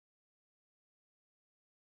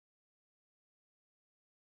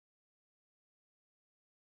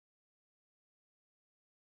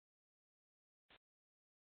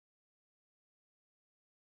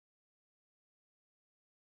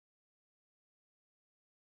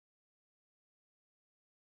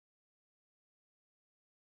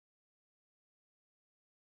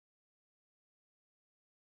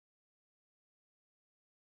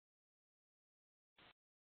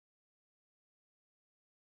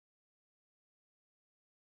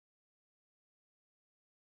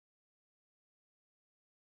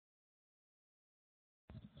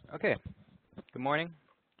Okay, good morning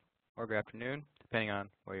or good afternoon, depending on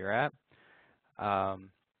where you're at.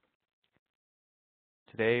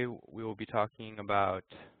 Today we will be talking about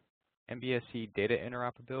MBSE data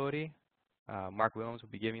interoperability. Mark Williams will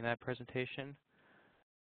be giving that presentation.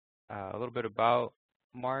 A little bit about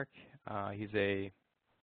Mark. He's a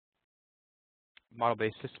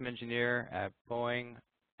model-based system engineer at Boeing,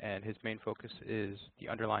 and his main focus is the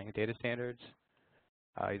underlying data standards.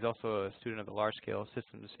 He's also a student of the large-scale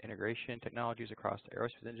systems integration technologies across the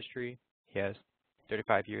aerospace industry. He has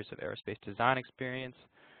 35 years of aerospace design experience,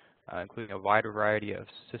 including a wide variety of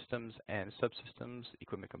systems and subsystems,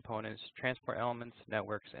 equipment components, transport elements,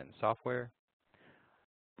 networks, and software.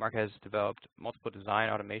 Mark has developed multiple design,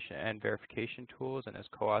 automation, and verification tools and has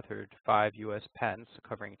co-authored 5 U.S. patents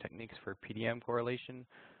covering techniques for PDM correlation,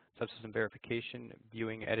 subsystem verification,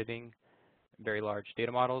 viewing, editing, very large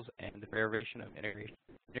data models, and the derivation of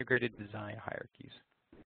integrated design hierarchies.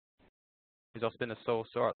 He's also been the sole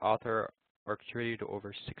author or contributor to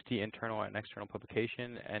over 60 internal and external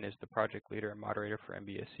publications, and is the project leader and moderator for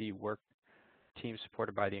MBSE work teams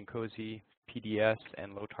supported by the NCOSE, PDS,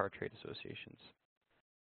 and LOTAR trade associations.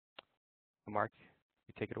 Mark,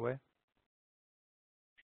 you take it away.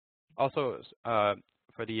 Also,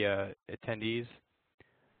 for the attendees,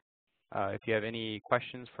 if you have any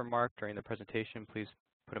questions for Mark during the presentation, please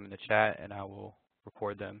put them in the chat and I will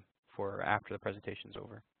record them for after the presentation is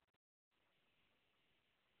over.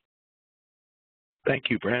 Thank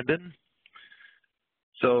you, Brandon.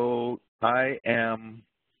 So I am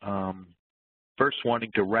first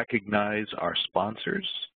wanting to recognize our sponsors,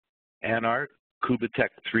 Anarch, Kubatech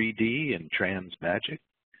 3D, and TransMagic.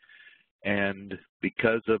 And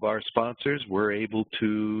because of our sponsors, we're able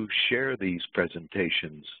to share these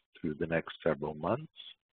presentations through the next several months.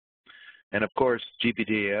 And of course,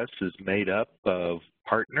 GPDIS is made up of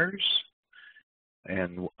partners,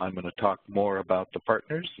 and I'm going to talk more about the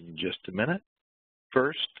partners in just a minute.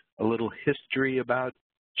 First, a little history about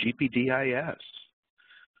GPDIS.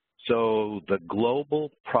 So the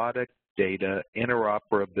Global Product Data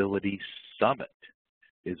Interoperability Summit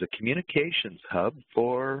is a communications hub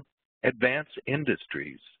for advanced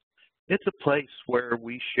industries. It's a place where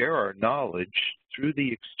we share our knowledge through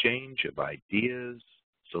the exchange of ideas,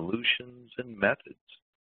 solutions, and methods.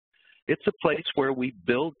 It's a place where we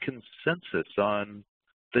build consensus on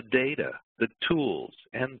the data, the tools,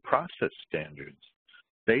 and process standards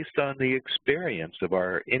based on the experience of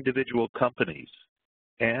our individual companies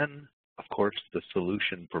and, of course, the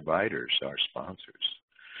solution providers, our sponsors.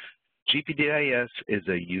 GPDIS is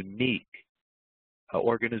a unique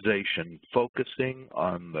organization focusing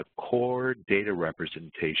on the core data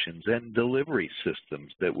representations and delivery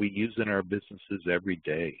systems that we use in our businesses every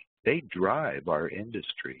day. They drive our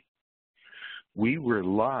industry. We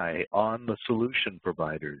rely on the solution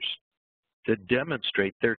providers to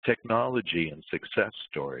demonstrate their technology and success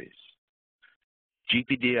stories.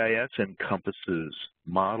 GPDIS encompasses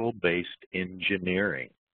model-based engineering,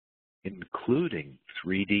 including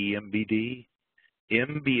 3D MBD,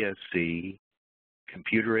 MBSE,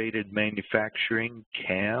 computer-aided manufacturing,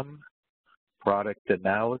 CAM, product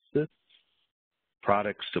analysis,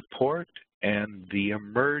 product support, and the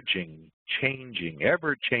emerging, changing,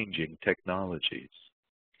 ever-changing technologies.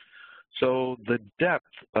 So the depth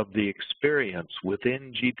of the experience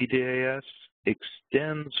within GPDIS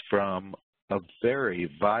extends from a very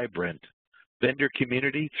vibrant vendor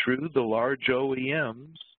community through the large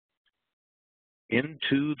OEMs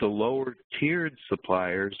into the lower tiered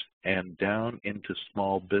suppliers and down into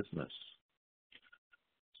small business.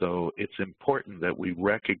 So it's important that we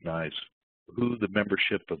recognize who the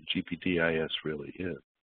membership of GPDIS really is.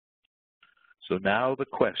 So now the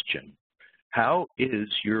question, how is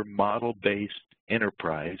your model-based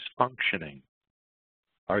enterprise functioning?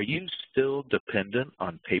 Are you still dependent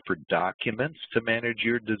on paper documents to manage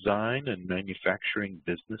your design and manufacturing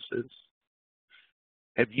businesses?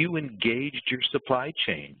 Have you engaged your supply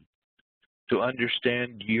chain to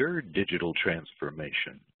understand your digital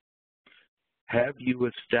transformation? Have you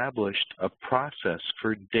established a process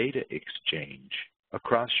for data exchange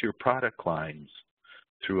across your product lines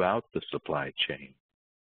throughout the supply chain?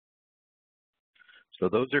 So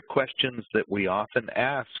those are questions that we often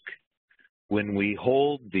ask when we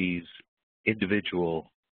hold these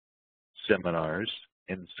individual seminars.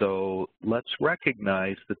 And so let's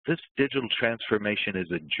recognize that this digital transformation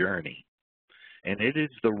is a journey. And it is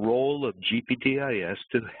the role of GPDIS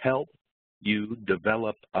to help you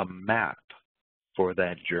develop a map for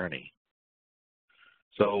that journey.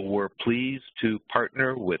 So we're pleased to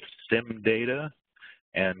partner with SimData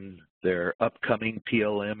and their upcoming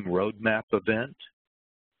PLM roadmap event.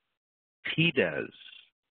 PDIS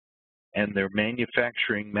and their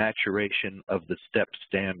manufacturing maturation of the STEP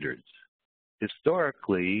standards.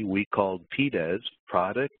 Historically, we called PDES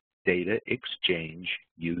Product Data Exchange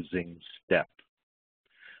Using STEP.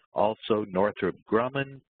 Also Northrop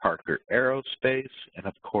Grumman, Parker Aerospace, and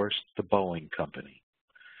of course the Boeing Company.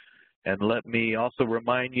 And let me also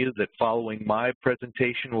remind you that following my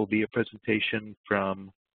presentation will be a presentation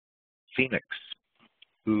from Phoenix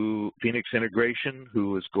Integration,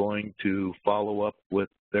 who is going to follow up with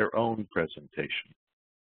their own presentation.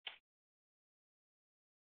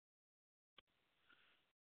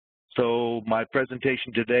 So my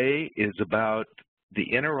presentation today is about the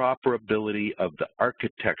interoperability of the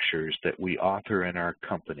architectures that we author in our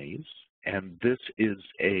companies. And this is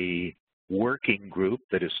a working group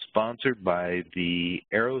that is sponsored by the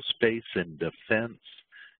Aerospace and Defense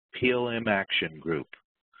PLM Action Group,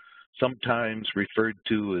 sometimes referred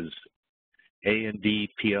to as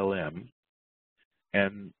A&D PLM.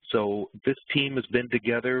 And so this team has been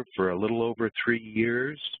together for a little over 3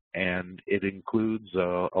 years, and it includes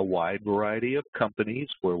a wide variety of companies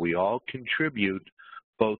where we all contribute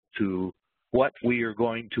both to what we are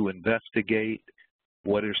going to investigate,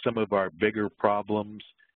 what are some of our bigger problems,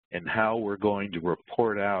 and how we're going to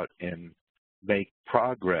report out and make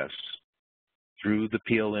progress through the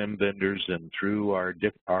PLM vendors and through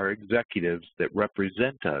our executives that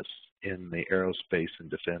represent us in the Aerospace and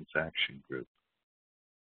Defense Action Group.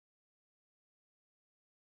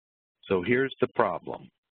 So here's the problem.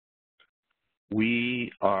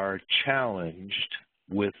 We are challenged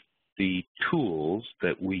with the tools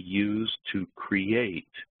that we use to create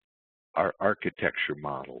our architecture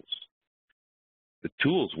models. The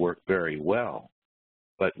tools work very well,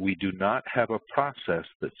 but we do not have a process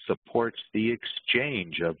that supports the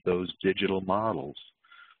exchange of those digital models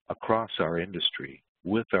across our industry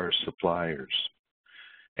with our suppliers.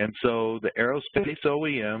 And so the aerospace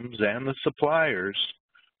OEMs and the suppliers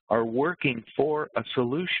are working for a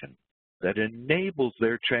solution that enables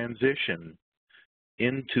their transition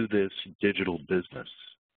into this digital business.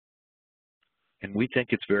 And we think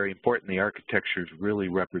it's very important. The architecture really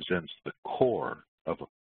represents the core of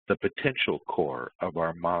the potential core of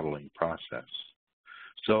our modeling process.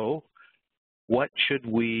 So what should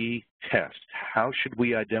we test? How should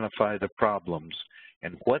we identify the problems?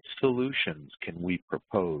 And what solutions can we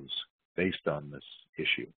propose based on this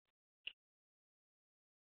issue?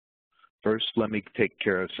 First, let me take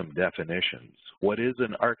care of some definitions. What is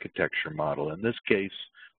an architecture model? In this case,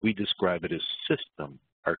 we describe it as system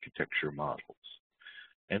architecture models.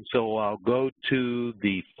 And so I'll go to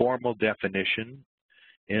the formal definition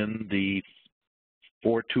in the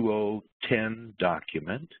 42010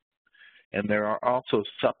 document, and there are also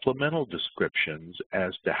supplemental descriptions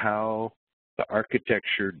as to how the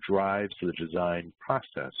architecture drives the design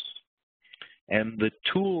process. And the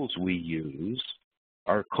tools we use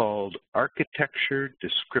are called architecture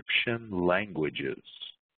description languages.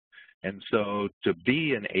 And so to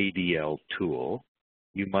be an ADL tool,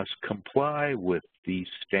 you must comply with these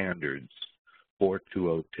standards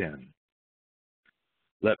 42010.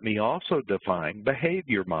 Let me also define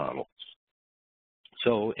behavior models.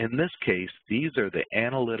 So in this case, these are the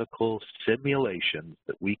analytical simulations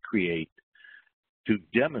that we create to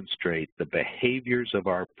demonstrate the behaviors of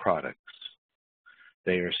our products.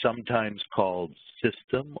 They are sometimes called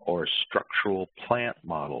system or structural plant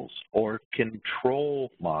models or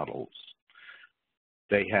control models.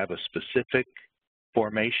 They have a specific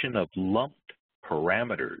formation of lumped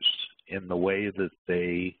parameters in the way that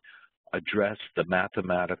they address the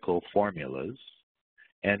mathematical formulas,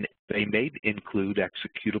 and they may include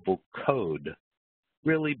executable code,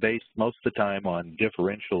 really based most of the time on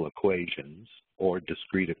differential equations or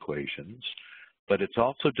discrete equations, but it's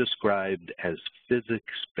also described as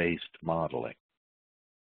physics-based modeling.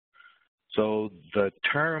 So the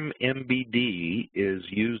term MBD is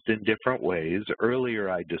used in different ways. Earlier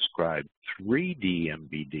I described 3D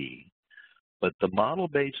MBD, but the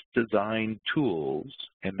model-based design tools,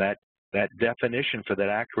 and that definition for that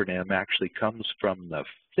acronym actually comes from the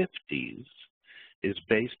 50s, is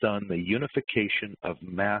based on the unification of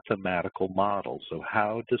mathematical models, so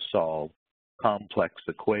how to solve complex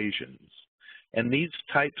equations. And these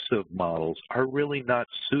types of models are really not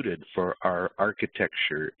suited for our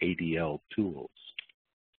architecture ADL tools.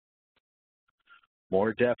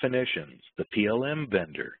 More definitions, the PLM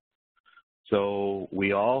vendor. So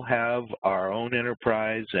we all have our own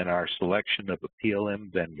enterprise and our selection of a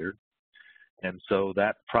PLM vendor. And so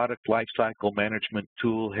that product lifecycle management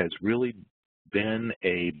tool has really been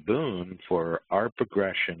a boon for our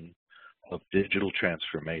progression of digital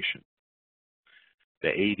transformation. The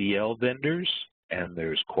ADL vendors, and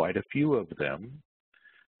there's quite a few of them,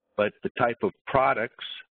 but the type of products,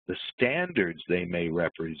 the standards they may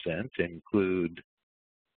represent include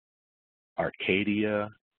Arcadia,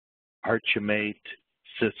 Archimate,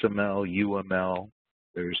 SysML, UML.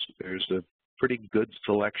 There's a pretty good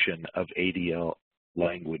selection of ADL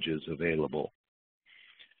languages available.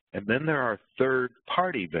 And then there are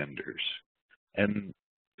third-party vendors. And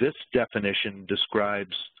this definition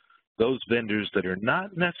describes those vendors that are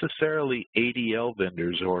not necessarily ADL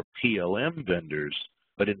vendors or PLM vendors,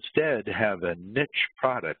 but instead have a niche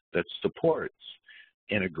product that supports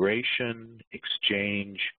integration,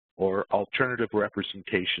 exchange, or alternative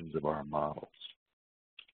representations of our models.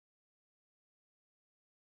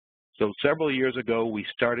 So several years ago, we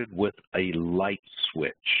started with a light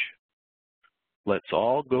switch. Let's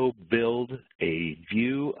all go build a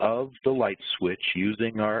view of the light switch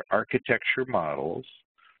using our architecture models.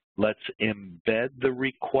 Let's embed the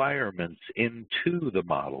requirements into the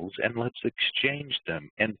models, and let's exchange them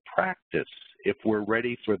and practice if we're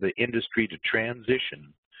ready for the industry to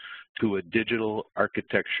transition to a digital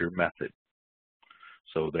architecture method.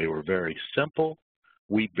 So they were very simple.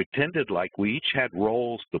 We pretended like we each had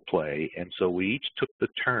roles to play, and so we each took the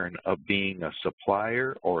turn of being a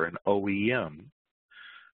supplier or an OEM.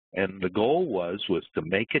 And the goal was to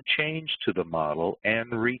make a change to the model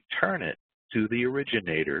and return it to the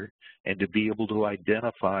originator and to be able to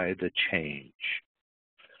identify the change.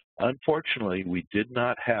 Unfortunately, we did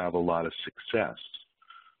not have a lot of success.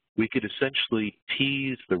 We could essentially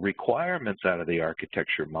tease the requirements out of the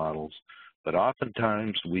architecture models, but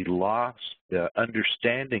oftentimes we lost the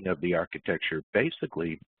understanding of the architecture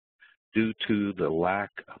basically due to the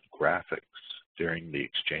lack of graphics during the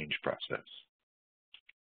exchange process.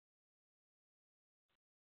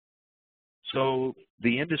 So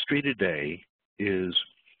the industry today is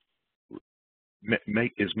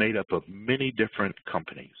made up of many different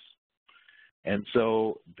companies. And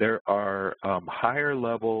so there are higher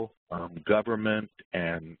level government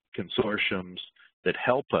and consortiums that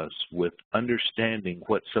help us with understanding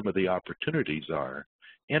what some of the opportunities are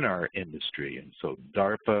in our industry. And so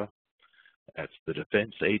DARPA, that's the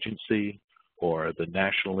Defense Agency, or the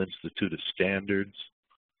National Institute of Standards,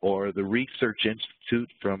 or the Research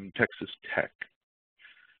Institute from Texas Tech.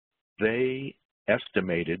 They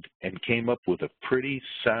estimated and came up with a pretty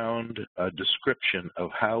sound description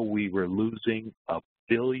of how we were losing $1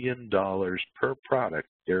 billion per product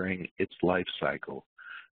during its life cycle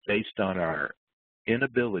based on our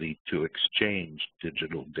inability to exchange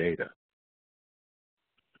digital data.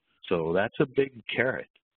 So that's a big carrot.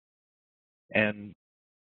 And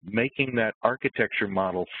making that architecture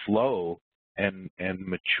model flow and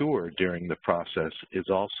mature during the process is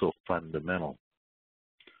also fundamental.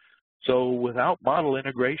 So without model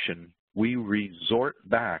integration, we resort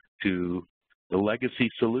back to the legacy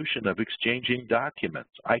solution of exchanging documents.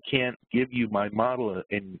 I can't give you my model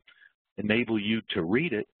and enable you to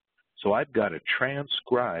read it, so I've got to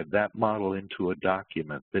transcribe that model into a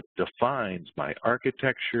document that defines my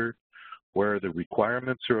architecture, where the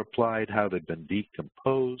requirements are applied, how they've been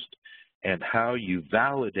decomposed, and how you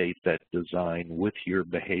validate that design with your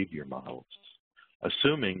behavior models,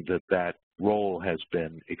 assuming that that role has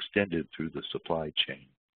been extended through the supply chain.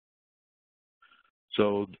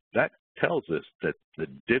 So that tells us that the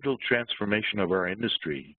digital transformation of our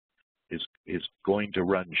industry is going to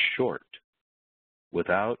run short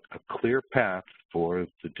without a clear path for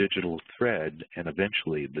the digital thread and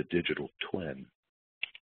eventually the digital twin.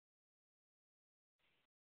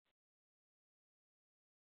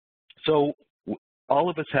 So all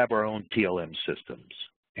of us have our own PLM systems,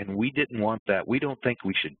 and we didn't want that. We don't think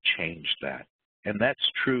we should change that. And that's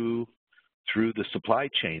true through the supply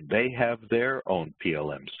chain. They have their own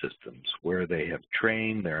PLM systems where they have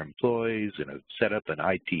trained their employees and have set up an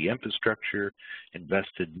IT infrastructure,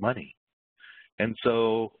 invested money. And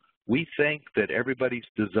so we think that everybody's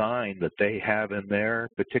design that they have in their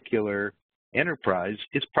particular enterprise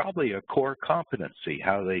is probably a core competency,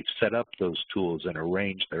 how they've set up those tools and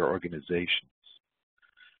arranged their organizations.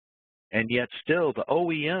 And yet still, the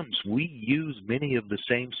OEMs, we use many of the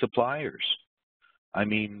same suppliers. I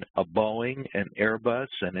mean, a Boeing and Airbus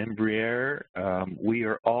and Embraer, we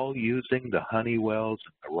are all using the Honeywells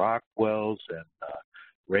and the Rockwells and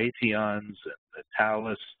the Raytheons and the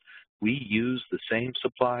Thales. We use the same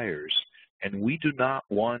suppliers, and we do not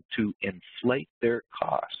want to inflate their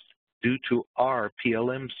costs due to our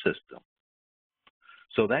PLM system.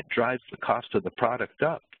 So that drives the cost of the product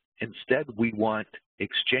up. Instead, we want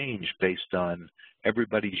exchange based on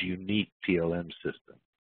everybody's unique PLM system.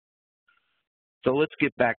 So let's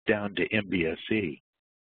get back down to MBSE.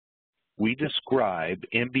 we describe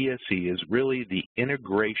MBSE as really the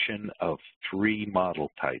integration of 3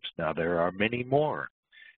 model types. Now, there are many more,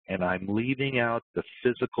 and I'm leaving out the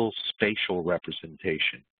physical spatial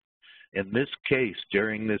representation. In this case,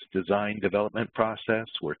 during this design development process,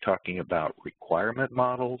 we're talking about requirement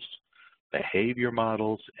models, behavior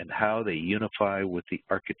models, and how they unify with the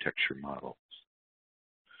architecture models.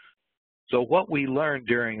 So what we learned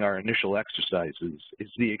during our initial exercises is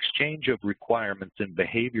the exchange of requirements and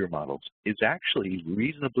behavior models is actually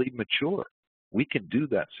reasonably mature. We can do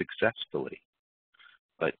that successfully.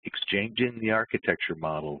 But exchanging the architecture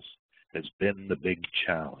models has been the big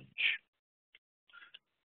challenge.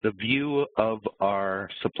 The view of our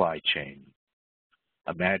supply chain.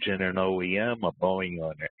 Imagine an OEM, a Boeing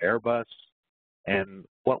or an Airbus, and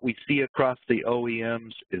what we see across the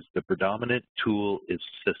OEMs is the predominant tool is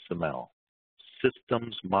SysML,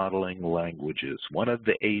 Systems Modeling Languages, one of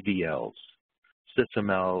the ADLs.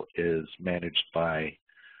 SysML is managed by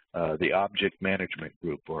the Object Management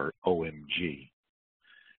Group, or OMG.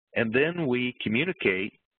 And then we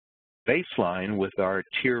communicate baseline with our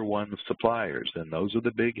Tier 1 suppliers, and those are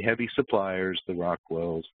the big heavy suppliers, the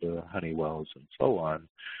Rockwells, the Honeywells, and so on,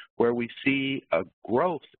 where we see a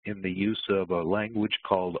growth in the use of a language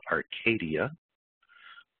called Arcadia,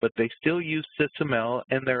 but they still use SysML,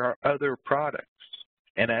 and there are other products.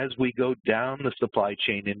 And as we go down the supply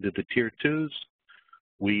chain into the Tier 2s,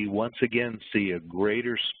 we once again see a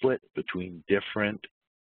greater split between different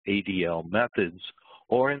ADL methods,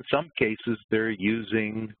 or in some cases they're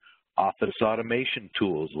using office automation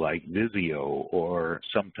tools like Visio or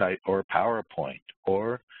some type, or PowerPoint,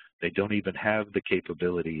 or they don't even have the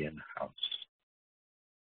capability in-house.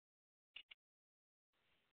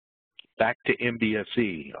 Back to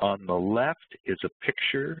MBSE. On the left is a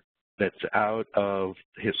picture that's out of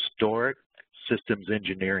historic systems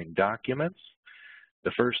engineering documents.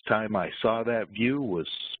 The first time I saw that view was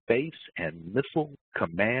Space and Missile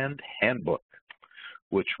Command Handbook,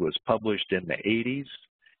 which was published in the 80s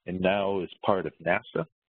and now is part of NASA.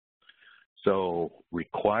 So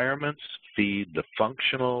requirements feed the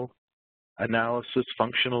functional analysis,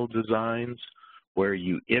 functional designs, where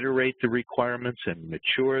you iterate the requirements and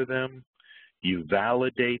mature them. You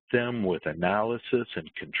validate them with analysis and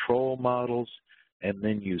control models, and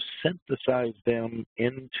then you synthesize them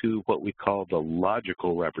into what we call the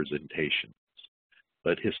logical representations.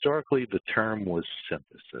 But historically, the term was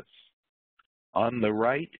synthesis. On the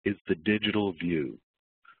right is the digital view.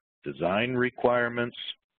 Design requirements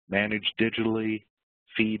managed digitally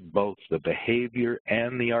feed both the behavior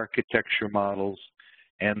and the architecture models,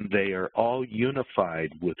 and they are all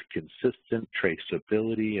unified with consistent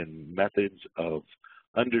traceability and methods of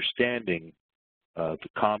understanding the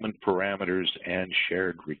common parameters and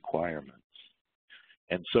shared requirements.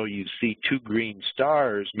 And so you see 2 green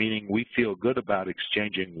stars, meaning we feel good about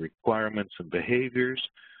exchanging requirements and behaviors,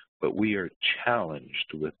 but we are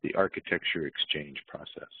challenged with the architecture exchange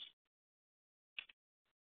process.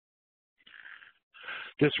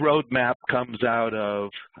 This roadmap comes out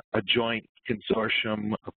of a joint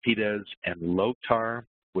consortium of GPDIS and LOTAR,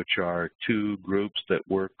 which are 2 groups that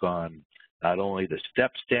work on not only the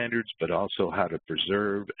STEP standards, but also how to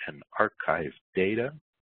preserve and archive data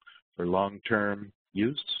for long-term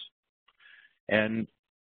use. And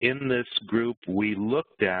in this group, we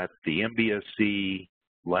looked at the MBSE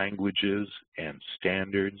languages and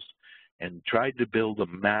standards and tried to build a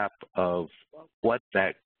map of what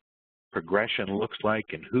that progression looks like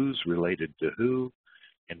and who's related to who,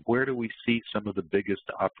 and where do we see some of the biggest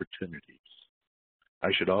opportunities.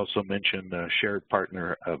 I should also mention a shared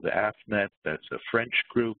partner of the AFNet, that's a French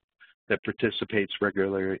group that participates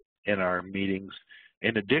regularly in our meetings,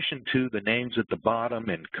 in addition to the names at the bottom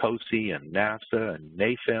in COSI and NASA and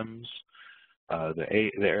NAFEMS, the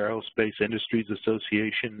Aerospace Industries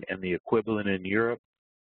Association, and the equivalent in Europe,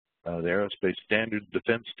 the Aerospace Standards,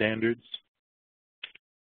 Defense Standards.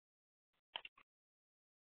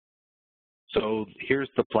 So here's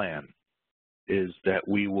the plan, is that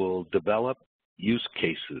we will develop use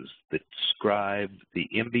cases that describe the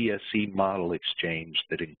MBSE model exchange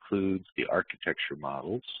that includes the architecture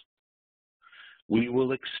models. We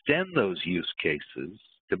will extend those use cases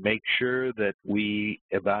to make sure that we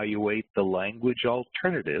evaluate the language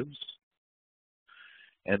alternatives,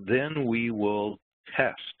 and then we will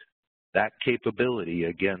test that capability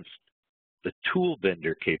against the tool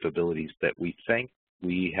vendor capabilities that we think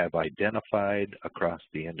we have identified across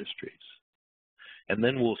the industries. And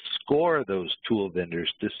then we'll score those tool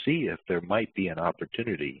vendors to see if there might be an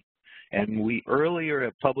opportunity. And we earlier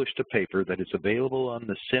have published a paper that is available on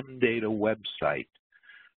the SimData website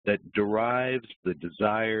that derives the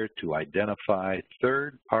desire to identify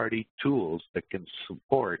third-party tools that can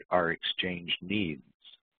support our exchange needs.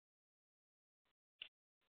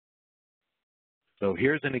 So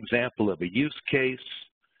here's an example of a use case.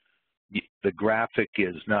 The graphic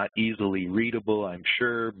is not easily readable, I'm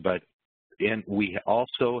sure, but we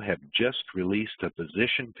also have just released a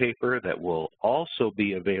position paper that will also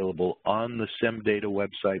be available on the SimData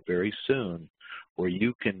website very soon, where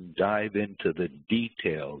you can dive into the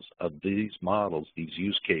details of these models, these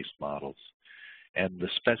use case models, and the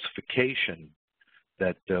specification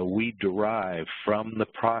that we derive from the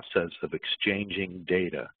process of exchanging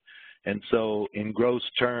data. And so in gross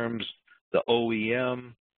terms, the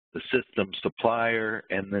OEM, the system supplier,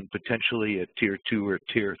 and then potentially a tier 2 or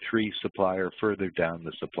tier 3 supplier further down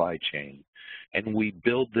the supply chain. And we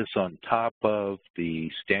build this on top of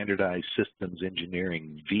the standardized systems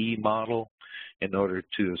engineering V model in order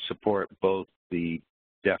to support both the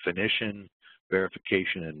definition,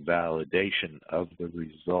 verification, and validation of the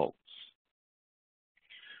results.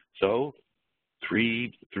 So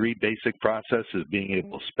three basic processes: being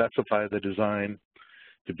able to specify the design,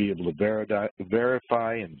 to be able to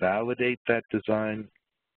verify and validate that design,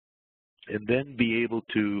 and then be able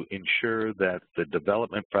to ensure that the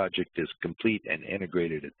development project is complete and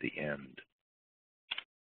integrated at the end.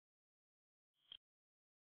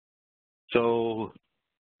 So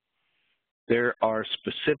there are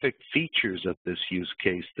specific features of this use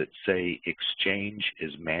case that say exchange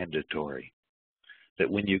is mandatory. That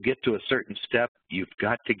when you get to a certain step, you've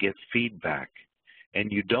got to get feedback. And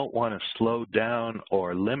you don't want to slow down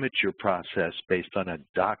or limit your process based on a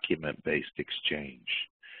document-based exchange.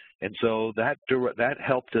 And so that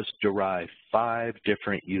helped us derive 5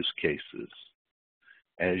 different use cases.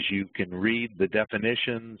 As you can read the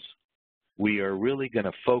definitions, we are really going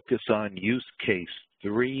to focus on use case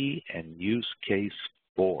 3 and use case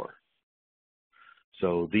 4.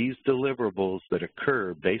 So these deliverables that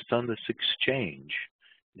occur based on this exchange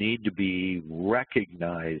need to be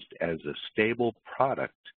recognized as a stable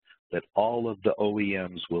product that all of the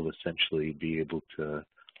OEMs will essentially be able to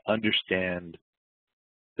understand,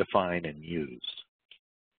 define, and use.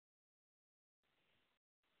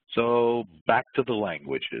 So back to the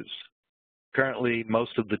languages. Currently,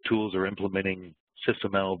 most of the tools are implementing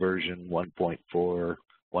SysML version 1.4,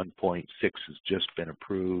 1.6 has just been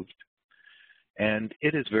approved. And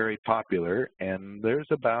it is very popular, and there's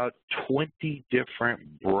about 20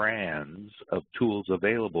 different brands of tools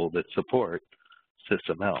available that support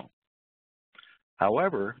SysML.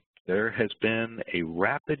 However, there has been a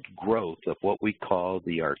rapid growth of what we call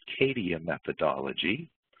the Arcadia methodology.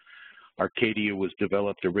 Arcadia was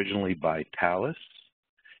developed originally by Thales,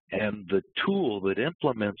 and the tool that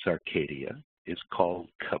implements Arcadia is called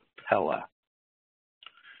Capella.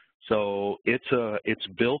 So it's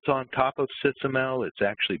built on top of SysML. It's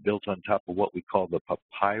actually built on top of what we call the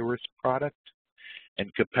Papyrus product.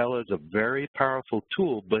 And Capella is a very powerful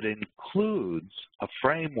tool, but includes a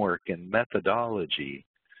framework and methodology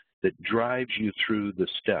that drives you through the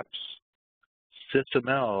steps.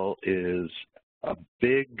 SysML is a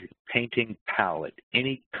big painting palette.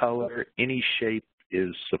 Any color, any shape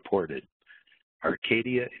is supported.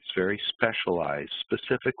 Arcadia is very specialized,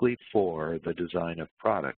 specifically for the design of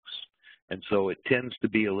products. And so it tends to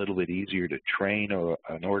be a little bit easier to train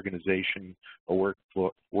an organization, a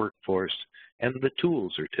workforce, and the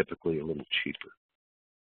tools are typically a little cheaper.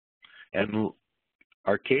 And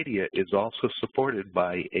Arcadia is also supported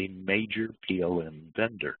by a major PLM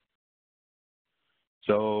vendor.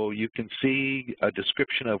 So you can see a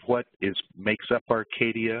description of what makes up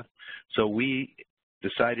Arcadia. So we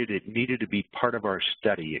decided it needed to be part of our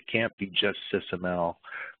study. It can't be just SysML,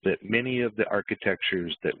 that many of the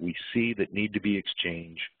architectures that we see that need to be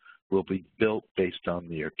exchanged will be built based on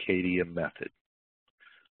the Arcadia method.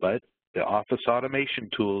 But the office automation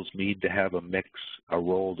tools need to have a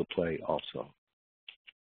role to play also.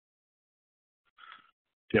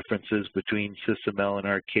 Differences between SysML and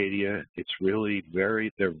Arcadia, it's really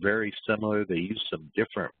they're very similar. They use some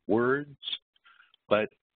different words, but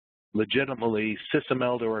legitimately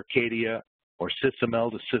SysML to Arcadia or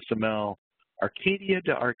SysML to SysML, Arcadia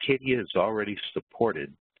to Arcadia is already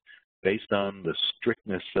supported based on the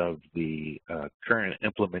strictness of the current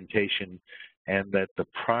implementation, and that the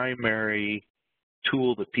primary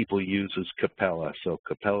tool that people use is Capella. So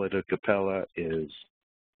Capella to Capella is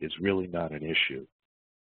really not an issue.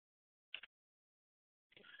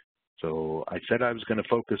 So I said I was going to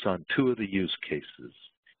focus on 2 of the use cases.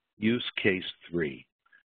 Use case 3,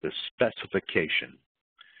 the specification.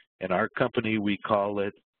 In our company, we call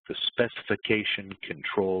it the specification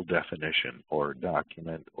control definition or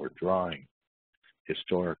document or drawing.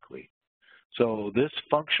 historically. So this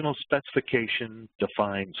functional specification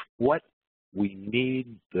defines what we need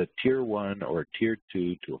the Tier 1 or Tier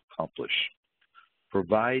 2 to accomplish.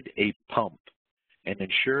 Provide a pump and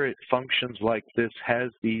ensure it functions like this,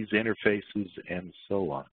 has these interfaces, and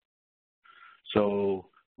so on. So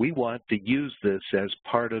we want to use this as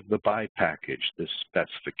part of the buy package, this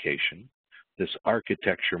specification, this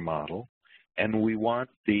architecture model, and we want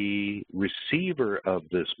the receiver of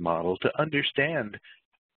this model to understand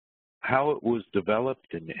how it was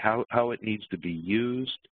developed and how it needs to be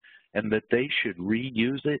used, and that they should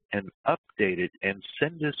reuse it and update it and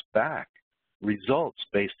send us back results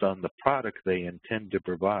based on the product they intend to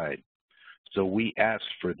provide. So we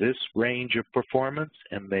asked for this range of performance,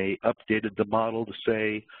 and they updated the model to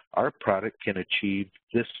say our product can achieve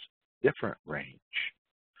this different range.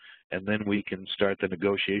 And then we can start the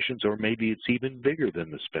negotiations, or maybe it's even bigger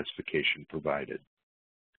than the specification provided.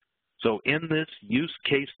 So in this use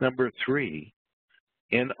case number 3,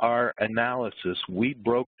 in our analysis, we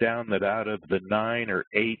broke down that out of the 9 or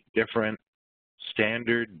 8 different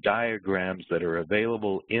standard diagrams that are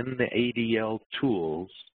available in the ADL tools,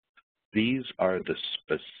 these are the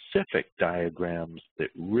specific diagrams that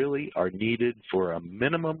really are needed for a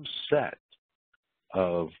minimum set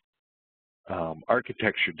of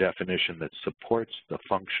architecture definition that supports the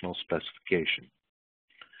functional specification.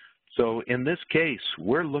 So in this case,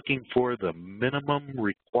 we're looking for the minimum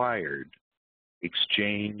required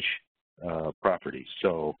exchange properties.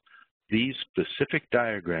 So these specific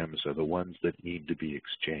diagrams are the ones that need to be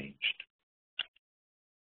exchanged.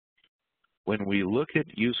 When we look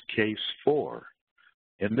at use case 4,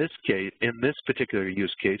 in this particular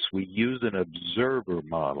use case, we use an observer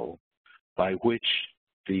model by which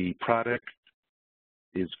the product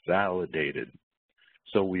is validated.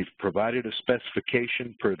 So we've provided a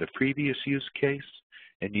specification per the previous use case,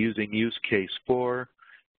 and using use case 4,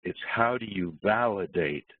 it's how do you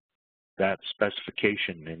validate that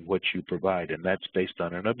specification in what you provide, and that's based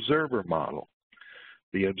on an observer model.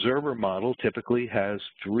 The observer model typically has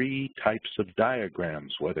 3 types of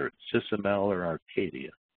diagrams, whether it's SysML or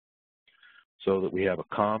Arcadia, so that we have a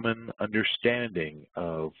common understanding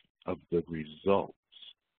of the results.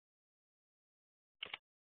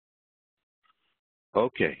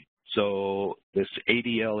 Okay, so this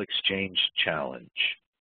ADL exchange challenge.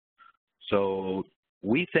 So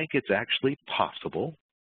we think it's actually possible,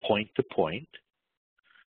 point to point.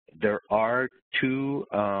 There are 2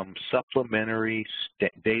 supplementary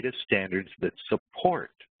data standards that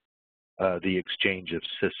support the exchange of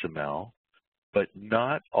SysML, but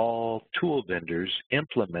not all tool vendors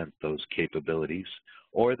implement those capabilities,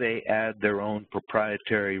 or they add their own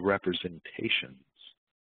proprietary representations.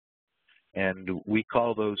 And we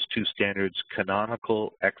call those 2 standards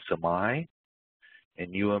Canonical XMI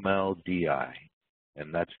and UML DI,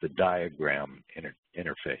 and that's the diagram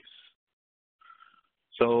interface.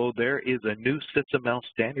 So there is a new SysML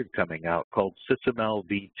standard coming out called SysML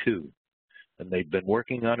v2, and they've been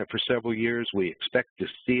working on it for several years. We expect to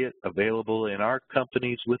see it available in our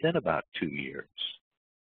companies within about 2 years.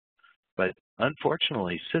 But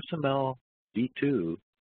unfortunately, SysML v2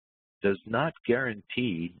 does not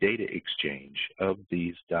guarantee data exchange of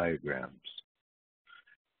these diagrams.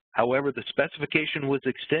 However, the specification was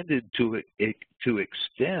extended to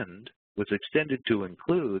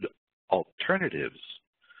include alternative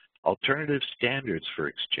standards for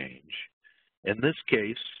exchange. In this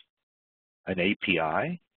case, an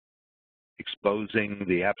API exposing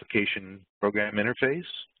the application program interface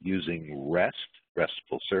using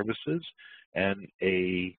RESTful services, and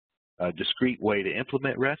a discrete way to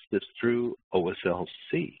implement REST is through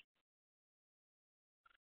OSLC.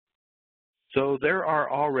 So there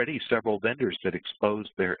are already several vendors that expose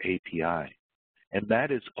their API, and that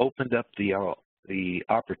has opened up the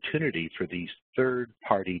opportunity for these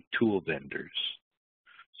third-party tool vendors.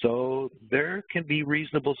 So there can be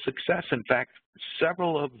reasonable success. In fact,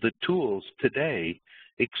 several of the tools today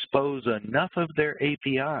expose enough of their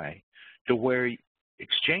API to where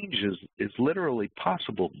exchange is literally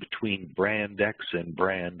possible between brand X and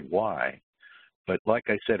brand Y. But like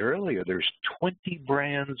I said earlier, there's 20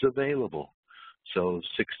 brands available, so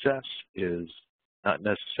success is not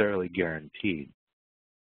necessarily guaranteed.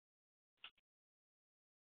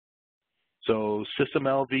 So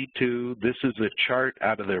SysML v2, this is a chart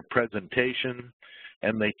out of their presentation,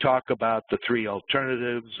 and they talk about the 3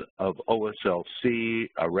 alternatives of OSLC,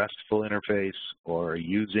 a RESTful interface, or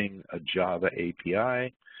using a Java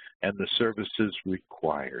API, and the services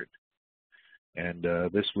required. And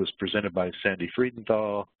this was presented by Sandy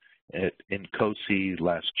Friedenthal in COSI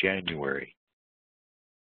last January.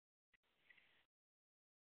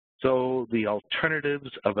 So the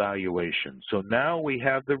alternatives evaluation. So now we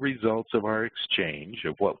have the results of our exchange,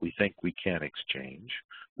 of what we think we can exchange.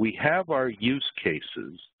 We have our use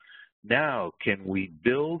cases. Now can we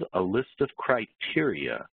build a list of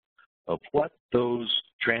criteria of what those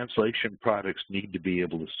translation products need to be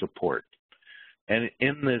able to support? And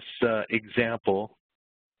in this example,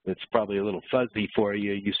 it's probably a little fuzzy for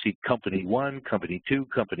you. You see company 1, company 2,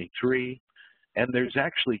 company 3. And there's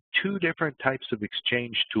actually 2 different types of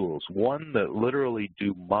exchange tools. One that literally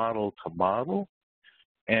do model to model,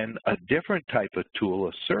 and a different type of tool,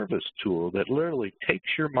 a service tool, that literally takes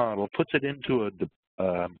your model, puts it into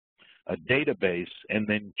a database, and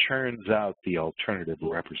then churns out the alternative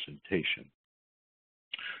representation.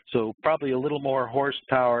 So probably a little more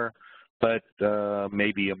horsepower, but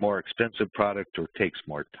maybe a more expensive product or takes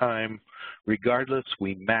more time. Regardless,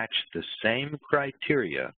 we match the same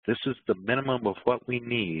criteria. This is the minimum of what we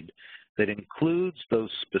need that includes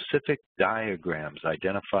those specific diagrams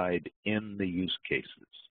identified in the use cases.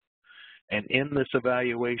 And in this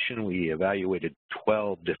evaluation, we evaluated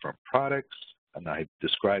 12 different products, and I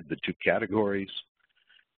described the 2 categories.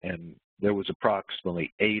 And there was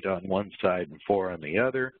approximately 8 on one side and 4 on the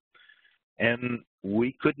other. And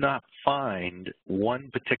we could not find one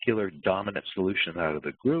particular dominant solution out of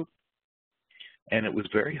the group. And it was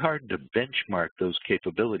very hard to benchmark those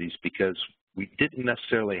capabilities because we didn't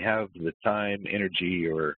necessarily have the time, energy,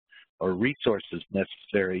 or resources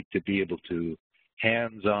necessary to be able to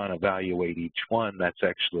hands-on evaluate each one. That's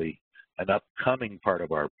actually an upcoming part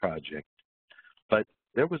of our project. But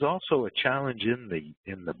there was also a challenge in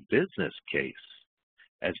the business case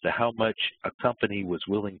as to how much a company was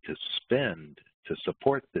willing to spend to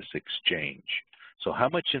support this exchange. So how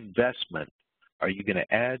much investment are you going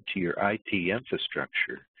to add to your IT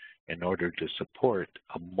infrastructure in order to support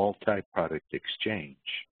a multi-product exchange?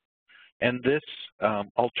 And this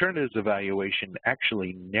alternatives evaluation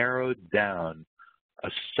actually narrowed down a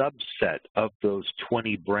subset of those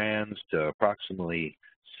 20 brands to approximately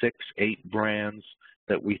 6, 8 brands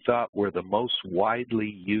that we thought were the most widely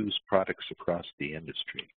used products across the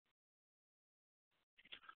industry.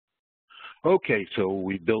 Okay, so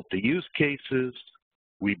we built the use cases.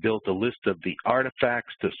 We built a list of the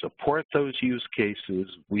artifacts to support those use cases.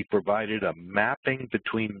 We provided a mapping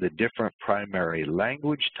between the different primary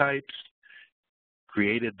language types,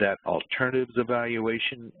 created that alternatives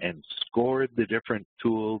evaluation, and scored the different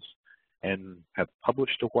tools, and have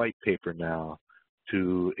published a white paper now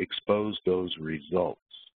to expose those results.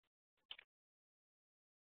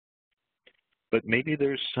 But maybe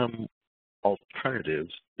there's some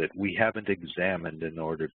alternatives that we haven't examined in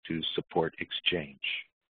order to support exchange.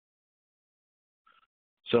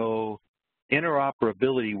 So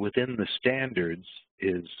interoperability within the standards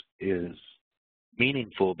is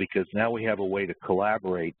meaningful because now we have a way to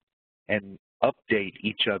collaborate and update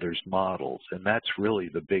each other's models, and that's really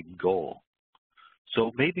the big goal.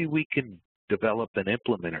 So maybe we can develop an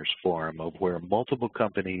implementers forum of where multiple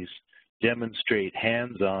companies demonstrate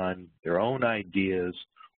hands-on their own ideas,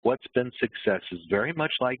 what's been successes, very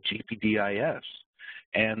much like GPDIS,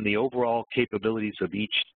 and the overall capabilities of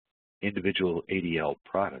each individual ADL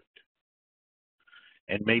product.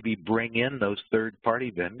 And maybe bring in those third-party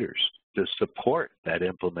vendors to support that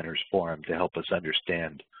implementers forum to help us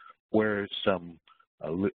understand where some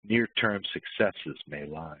near-term successes may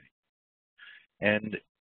lie. And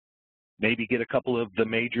maybe get a couple of the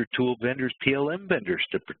major tool vendors, PLM vendors,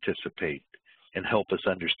 to participate and help us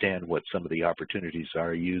understand what some of the opportunities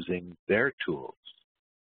are using their tools.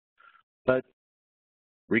 But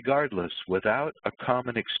regardless, without a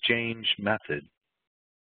common exchange method,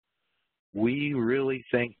 we really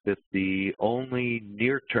think that the only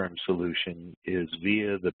near-term solution is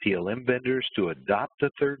via the PLM vendors to adopt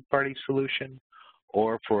a third-party solution,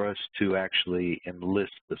 or for us to actually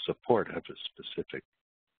enlist the support of a specific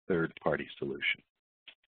third-party solution.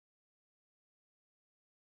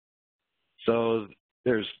 So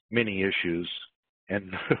there's many issues,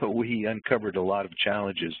 and we uncovered a lot of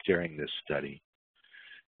challenges during this study.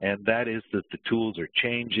 And that is that the tools are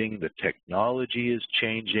changing, the technology is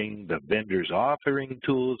changing, the vendors authoring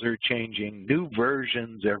tools are changing, new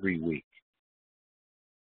versions every week.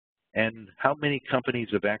 And how many companies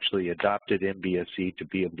have actually adopted MBSE to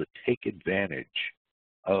be able to take advantage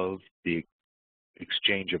of the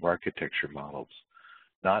exchange of architecture models?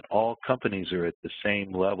 Not all companies are at the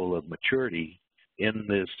same level of maturity in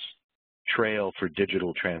this trail for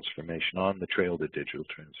digital transformation, on the trail to digital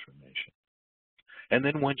transformation. And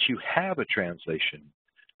then once you have a translation,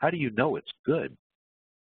 how do you know it's good?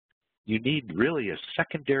 You need really a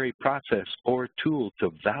secondary process or tool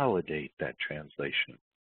to validate that translation.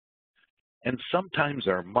 And sometimes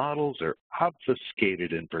our models are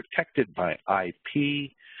obfuscated and protected by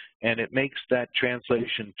IP, and it makes that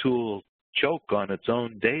translation tool choke on its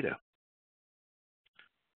own data.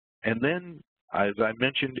 And then, as I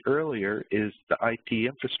mentioned earlier, is the IT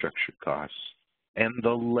infrastructure costs and the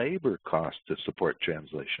labor cost to support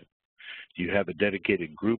translation. Do you have a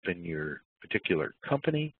dedicated group in your particular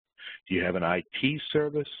company? Do you have an IT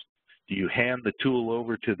service? Do you hand the tool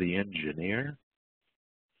over to the engineer?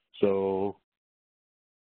 So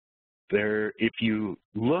if you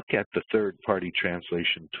look at the third-party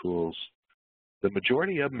translation tools, the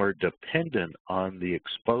majority of them are dependent on the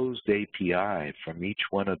exposed API from each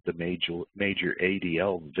one of the major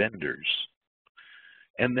ADL vendors.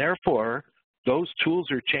 And therefore, those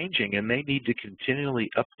tools are changing and they need to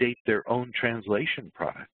continually update their own translation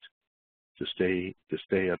product to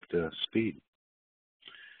stay up to speed.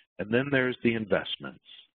 And then there's the investments.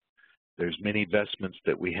 There's many investments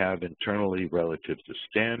that we have internally relative to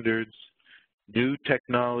standards, new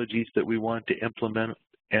technologies that we want to implement,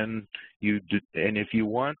 and if you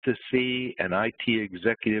want to see an IT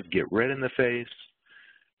executive get red in the face,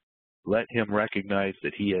 let him recognize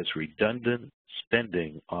that he has redundant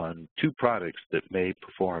spending on two products that may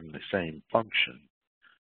perform the same function.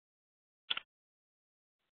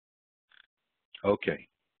 Okay,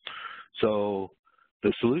 so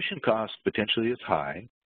the solution cost potentially is high,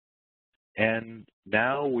 and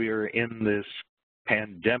now we're in this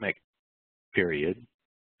pandemic period,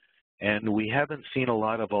 and we haven't seen a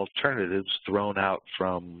lot of alternatives thrown out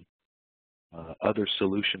from other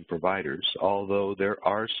solution providers, although there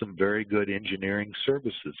are some very good engineering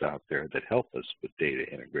services out there that help us with data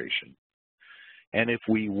integration. And if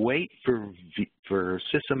we wait for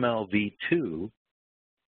SysML v2,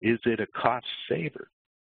 is it a cost saver?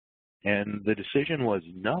 And the decision was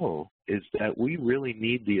no, is that we really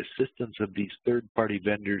need the assistance of these third-party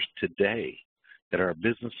vendors today, that our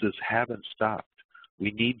businesses haven't stopped. We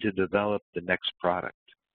need to develop the next product.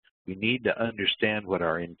 We need to understand what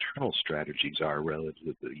our internal strategies are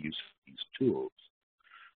relative to the use of these tools.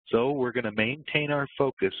 So we're going to maintain our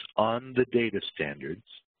focus on the data standards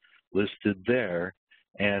listed there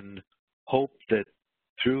and hope that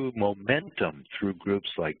through momentum, through groups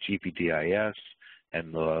like GPDIS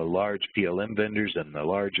and the large PLM vendors and the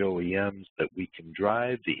large OEMs, that we can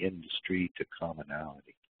drive the industry to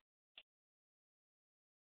commonality.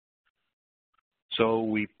 So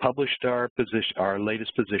we published our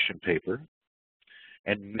latest position paper,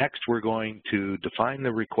 and next we're going to define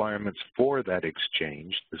the requirements for that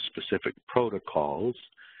exchange, the specific protocols,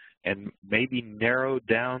 and maybe narrow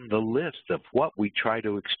down the list of what we try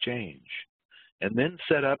to exchange, and then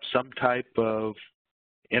set up some type of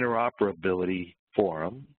interoperability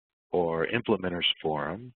forum or implementers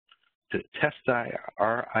forum to test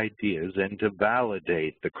our ideas and to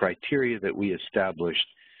validate the criteria that we established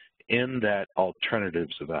in that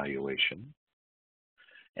alternatives evaluation.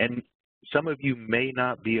 And some of you may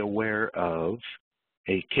not be aware of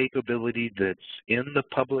a capability that's in the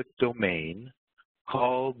public domain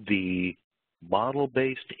called the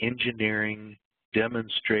Model-Based Engineering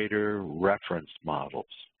Demonstrator Reference Models.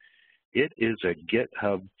 It is a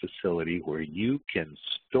GitHub facility where you can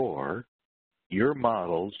store your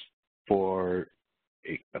models for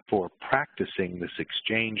practicing this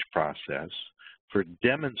exchange process, for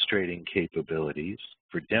demonstrating capabilities,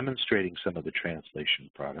 for demonstrating some of the translation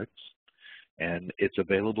products, and it's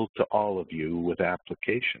available to all of you with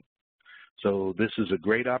application. So this is a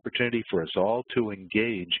great opportunity for us all to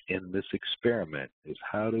engage in this experiment, is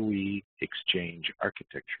how do we exchange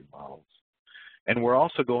architecture models. And we're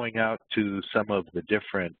also going out to some of the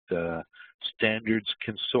different standards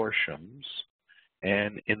consortiums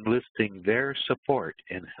and enlisting their support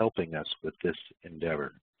in helping us with this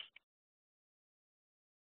endeavor.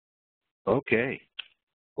 Okay,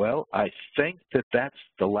 well, I think that that's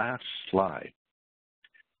the last slide,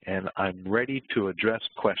 and I'm ready to address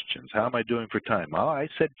questions. How am I doing for time? Oh, I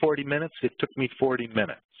said 40 minutes. It took me 40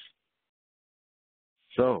 minutes.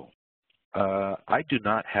 So, I do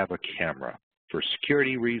not have a camera. For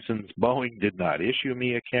security reasons, Boeing did not issue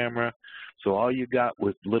me a camera, so all you got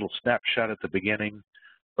was a little snapshot at the beginning.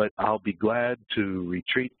 But I'll be glad to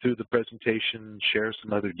retreat through the presentation, share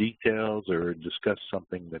some other details, or discuss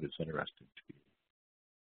something that is interesting to you.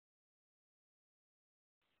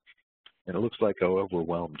 And it looks like I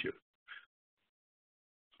overwhelmed you.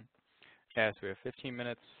 Yeah, so we have 15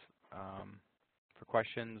 minutes for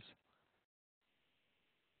questions.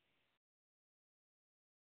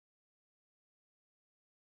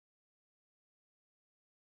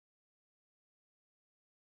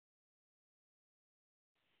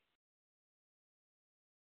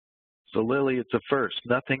 So Lily, it's a first.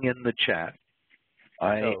 Nothing in the chat.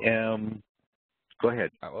 I am. Go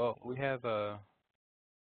ahead. Well, we have so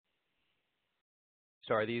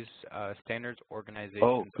are these standards organizations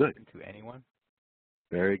open to anyone?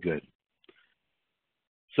 Very good.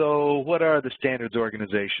 So what are the standards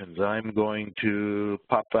organizations? I'm going to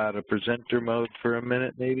pop out of presenter mode for a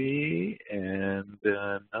minute maybe, and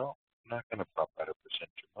no, I'm not going to pop out of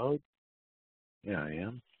presenter mode. Yeah, I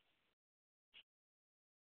am.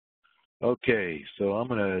 Okay, so I'm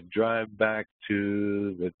going to drive back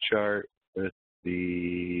to the chart with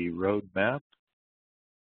the roadmap.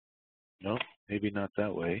 No, maybe not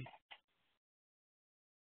that way.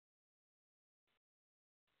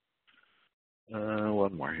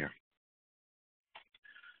 One more here.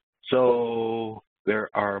 So there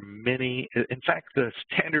are many, in fact, the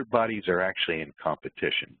standard bodies are actually in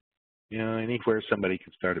competition. You know, anywhere somebody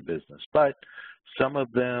can start a business, but some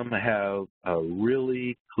of them have a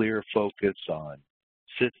really clear focus on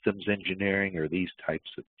systems engineering or these types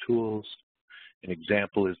of tools. An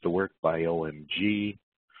example is the work by OMG,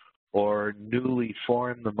 or newly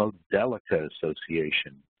formed the Modelica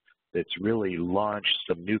Association that's really launched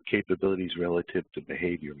some new capabilities relative to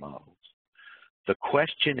behavior models. The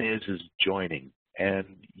question is joining, and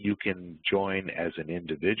you can join as an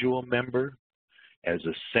individual member, as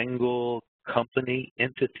a single company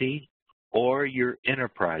entity, or your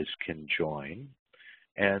enterprise can join.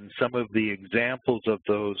 And some of the examples of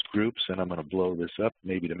those groups, and I'm going to blow this up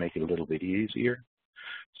maybe to make it a little bit easier.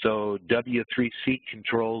 So W3C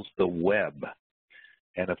controls the web.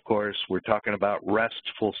 And of course, we're talking about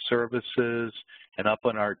RESTful services. And up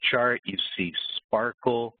on our chart, you see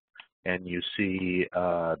Sparkle, and you see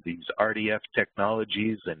these RDF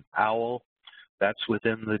technologies and OWL. That's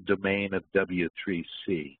within the domain of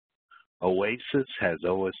W3C. OASIS has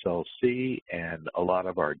OSLC and a lot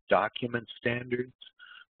of our document standards.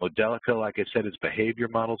 Modelica, like I said, is behavior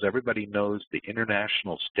models. Everybody knows the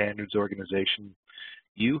International Standards Organization.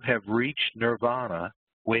 You have reached nirvana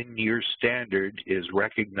when your standard is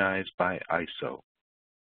recognized by ISO.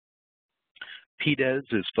 PDES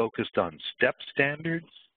is focused on STEP standards,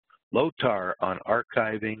 LOTAR on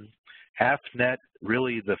archiving, AFNet,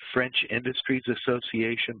 really the French Industries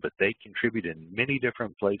Association, but they contribute in many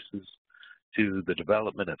different places to the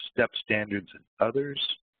development of STEP standards and others.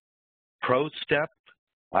 ProStep,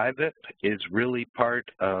 IVIP, is really part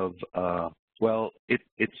of, well,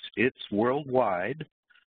 it's worldwide,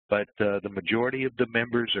 but the majority of the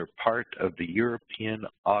members are part of the European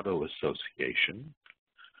Auto Association.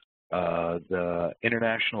 The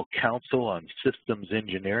International Council on Systems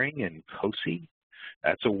Engineering in COSI,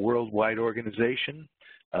 that's a worldwide organization.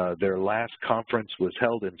 Their last conference was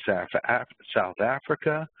held in South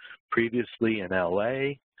Africa, previously in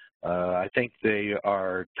LA. I think they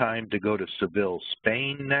are timed to go to Seville,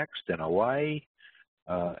 Spain next, and Hawaii.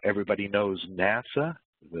 Everybody knows NASA,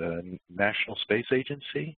 the National Space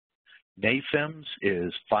Agency. NAFEMS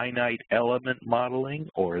is finite element modeling,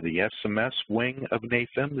 or the SMS wing of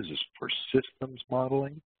NAFEM. This is for systems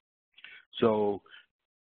modeling. So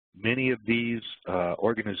many of these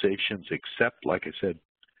organizations accept, like I said,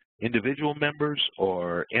 individual members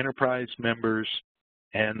or enterprise members,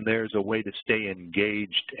 and there's a way to stay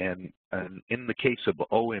engaged. And in the case of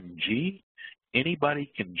OMG,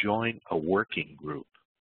 anybody can join a working group.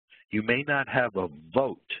 You may not have a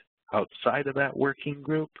vote outside of that working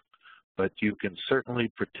group, but you can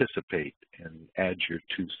certainly participate and add your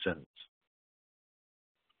 2 cents.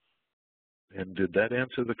 And did that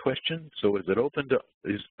answer the question? So is it open to,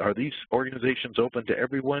 are these organizations open to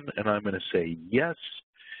everyone? And I'm going to say yes.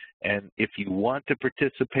 And if you want to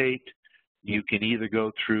participate, you can either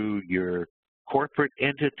go through your corporate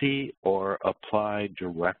entity or apply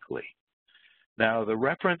directly. Now, the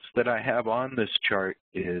reference that I have on this chart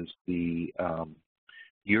is the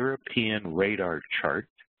European radar chart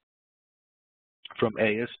from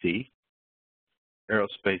ASD,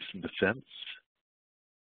 Aerospace and Defense,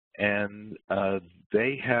 and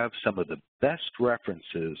they have some of the best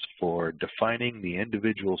references for defining the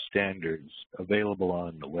individual standards available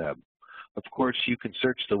on the web. Of course, you can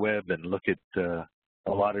search the web and look at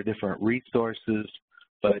a lot of different resources,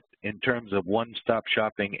 but in terms of one-stop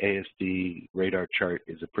shopping, ASD radar chart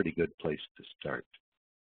is a pretty good place to start.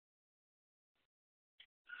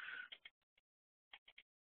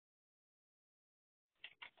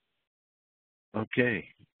 Okay,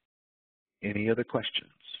 any other questions?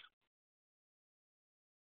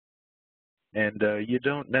 And you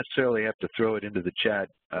don't necessarily have to throw it into the chat.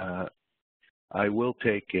 I will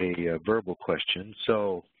take a verbal question.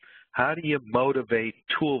 So how do you motivate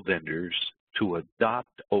tool vendors to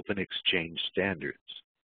adopt open exchange standards?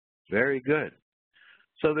 Very good.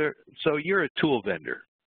 So you're a tool vendor,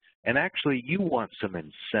 and actually you want some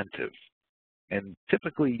incentive. And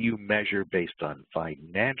typically you measure based on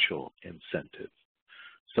financial incentive.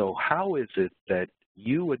 So how is it that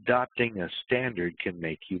you adopting a standard can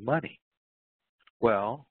make you money?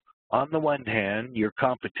 Well, on the one hand, your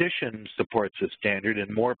competition supports a standard and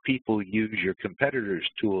more people use your competitor's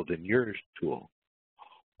tool than your tool.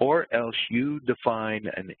 Or else you define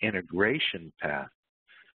an integration path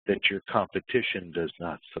that your competition does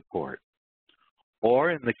not support.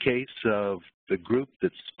 Or in the case of the group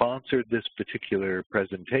that sponsored this particular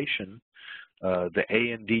presentation, the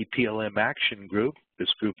A&D PLM Action Group,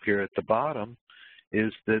 this group here at the bottom,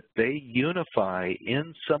 is that they unify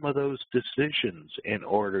in some of those decisions in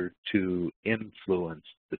order to influence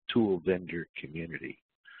the tool vendor community.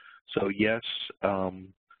 So yes, a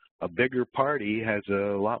bigger party has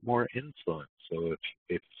a lot more influence. So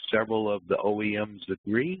if several of the OEMs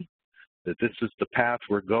agree that this is the path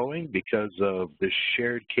we're going because of this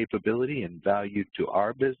shared capability and value to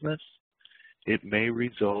our business, it may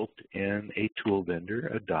result in a tool vendor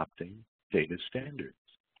adopting data standards.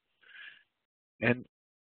 And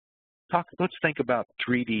let's think about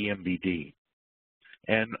 3D MBD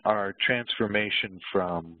and our transformation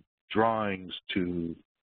from drawings to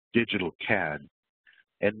digital CAD.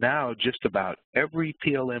 And now just about every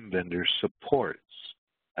PLM vendor supports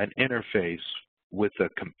an interface with a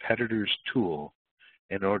competitor's tool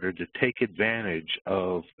in order to take advantage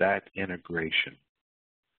of that integration.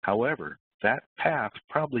 However, that path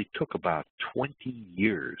probably took about 20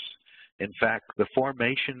 years. In fact, the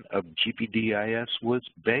formation of GPDIS was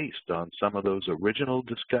based on some of those original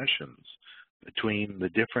discussions between the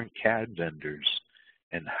different CAD vendors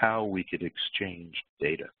and how we could exchange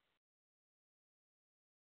data.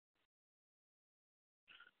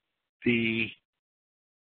 The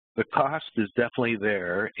cost is definitely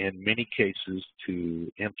there in many cases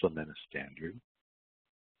to implement a standard.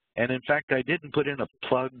 And in fact, I didn't put in a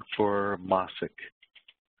plug for MOSIC.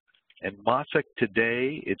 And MOSIC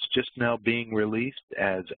today, it's just now being released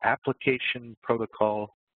as Application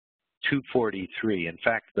Protocol 243. In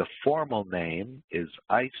fact, the formal name is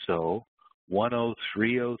ISO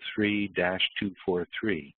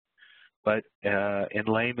 10303-243. But in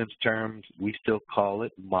layman's terms, we still call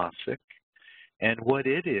it MOSIC. And what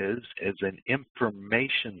it is an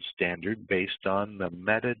information standard based on the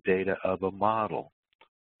metadata of a model.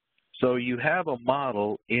 So you have a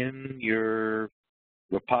model in your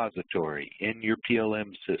repository, in your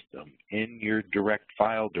PLM system, in your direct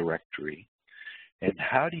file directory. And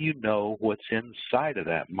how do you know what's inside of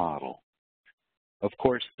that model? Of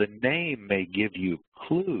course, the name may give you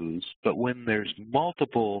clues, but when there's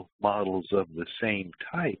multiple models of the same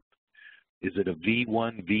type, is it a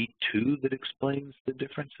V1, V2 that explains the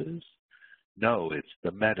differences? No, it's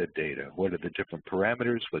the metadata. What are the different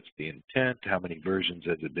parameters? What's the intent? How many versions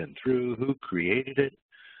has it been through? Who created it?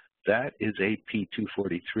 That is AP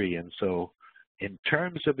 243. And so in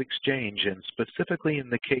terms of exchange, and specifically in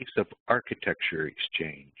the case of architecture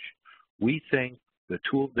exchange, we think the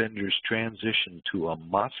tool vendors' transition to a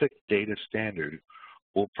MOSIC data standard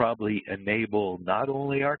will probably enable not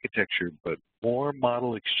only architecture, but more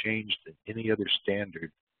model exchange than any other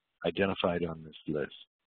standard identified on this list.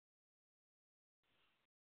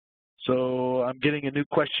 So I'm getting a new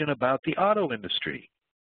question about the auto industry.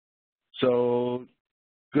 So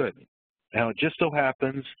good. Now it just so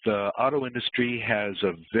happens the auto industry has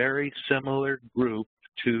a very similar group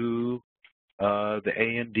to the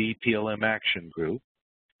A&D PLM Action Group,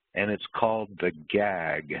 and it's called the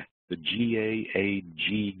GAG, the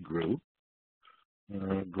GAAG group,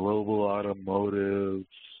 Global Automotive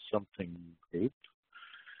something group.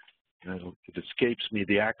 It escapes me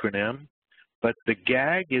the acronym, but the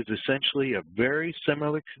GAG is essentially a very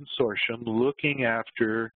similar consortium looking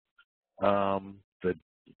after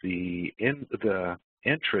the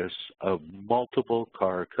interests of multiple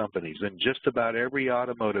car companies. And just about every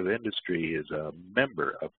automotive industry is a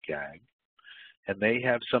member of GAG, and they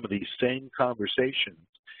have some of these same conversations.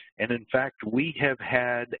 And in fact, we have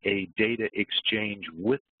had a data exchange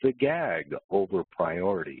with the GAG over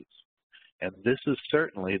priorities. And this is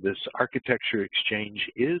certainly, this architecture exchange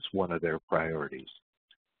is one of their priorities.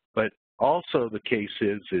 But also the case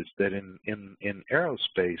is that in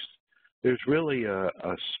aerospace, there's really a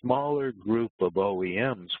smaller group of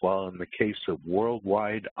OEMs, while in the case of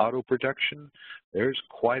worldwide auto production, there's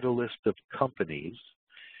quite a list of companies.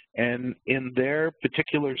 And in their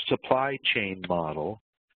particular supply chain model,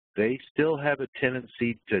 they still have a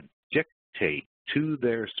tendency to dictate to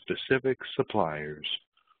their specific suppliers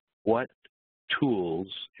what tools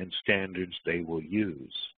and standards they will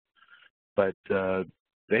use. But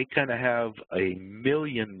they kind of have a $1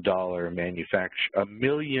 million a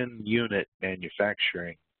million unit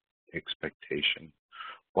manufacturing expectation,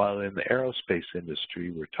 while in the aerospace industry,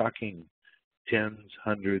 we're talking tens,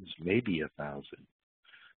 hundreds, maybe 1,000.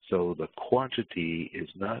 So the quantity is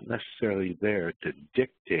not necessarily there to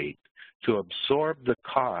dictate, to absorb the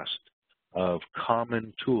cost of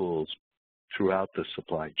common tools throughout the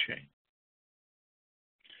supply chain.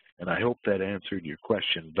 And I hope that answered your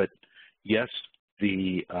question. But yes,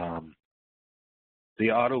 the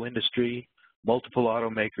auto industry, multiple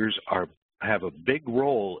automakers have a big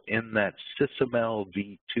role in that SysML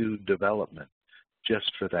v2 development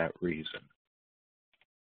just for that reason.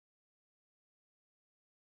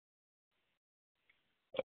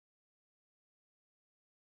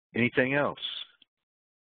 Anything else?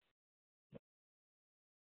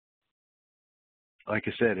 Like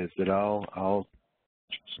I said, is that I'll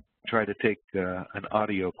try to take an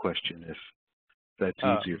audio question if that's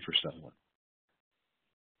easier for someone.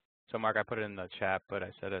 So Mark, I put it in the chat, but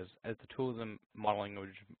I said as the tools and modeling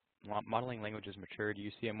languages mature, do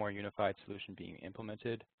you see a more unified solution being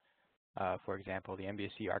implemented? For example, the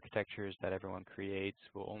MBSE architectures that everyone creates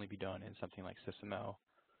will only be done in something like SysML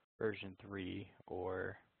version 3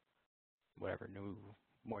 or whatever new,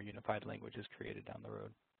 more unified language is created down the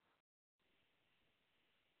road.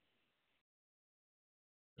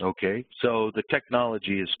 Okay, so the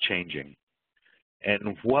technology is changing.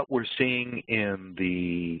 And what we're seeing from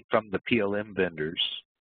the PLM vendors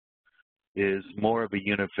is more of a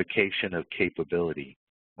unification of capability.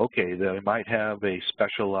 Okay, they might have a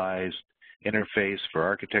specialized interface for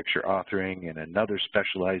architecture authoring and another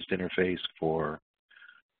specialized interface for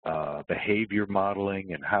behavior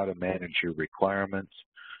modeling and how to manage your requirements.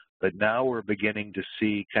 But now we're beginning to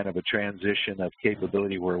see kind of a transition of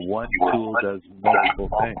capability where one tool does multiple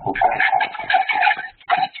things.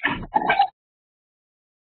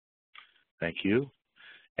 Thank you.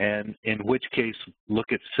 And in which case,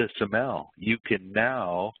 look at SysML. You can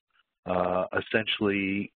now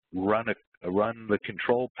essentially run the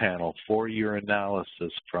control panel for your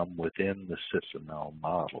analysis from within the SysML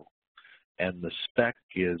model. And the spec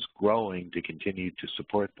is growing to continue to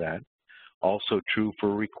support that. Also true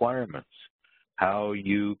for requirements. How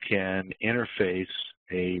you can interface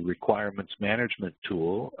a requirements management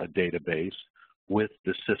tool, a database, with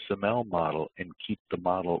the SysML model and keep the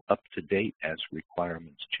model up to date as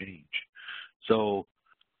requirements change. So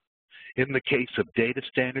in the case of data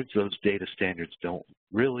standards, those data standards don't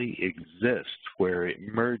really exist where it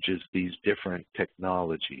merges these different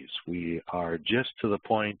technologies. We are just to the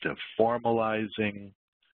point of formalizing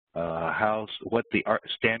what the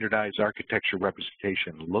standardized architecture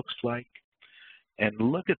representation looks like. And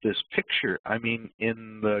look at this picture. I mean,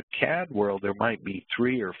 in the CAD world, there might be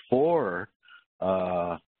 3 or 4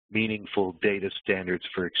 meaningful data standards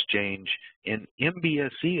for exchange. In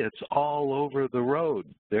MBSE, it's all over the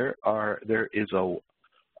road. There is a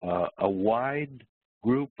wide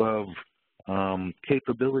group of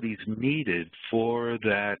capabilities needed for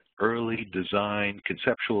that early design,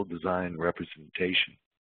 conceptual design representation.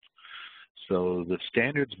 So the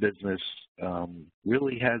standards business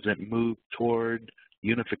really hasn't moved toward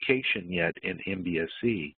unification yet in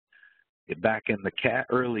MBSE. Back in the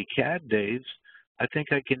early CAD days, I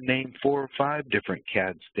think I can name 4 or 5 different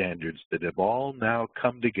CAD standards that have all now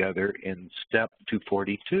come together in step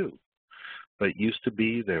 242. But it used to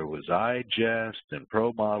be there was iGest and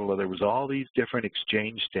ProModel, there was all these different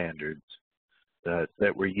exchange standards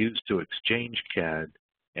that were used to exchange CAD.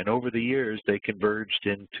 And over the years, they converged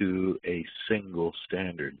into a single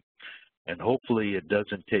standard. And hopefully it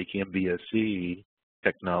doesn't take MBSE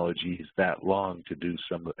technologies that long to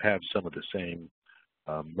have some of the same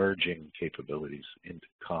merging capabilities into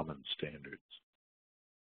common standards.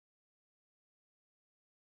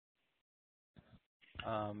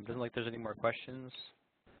 Doesn't look like there's any more questions.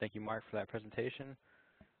 Thank you, Mark, for that presentation.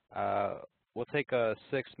 We'll take a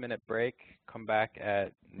 6-minute break, come back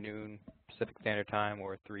at noon Pacific Standard Time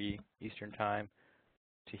or 3 Eastern Time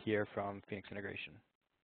to hear from Phoenix Integration.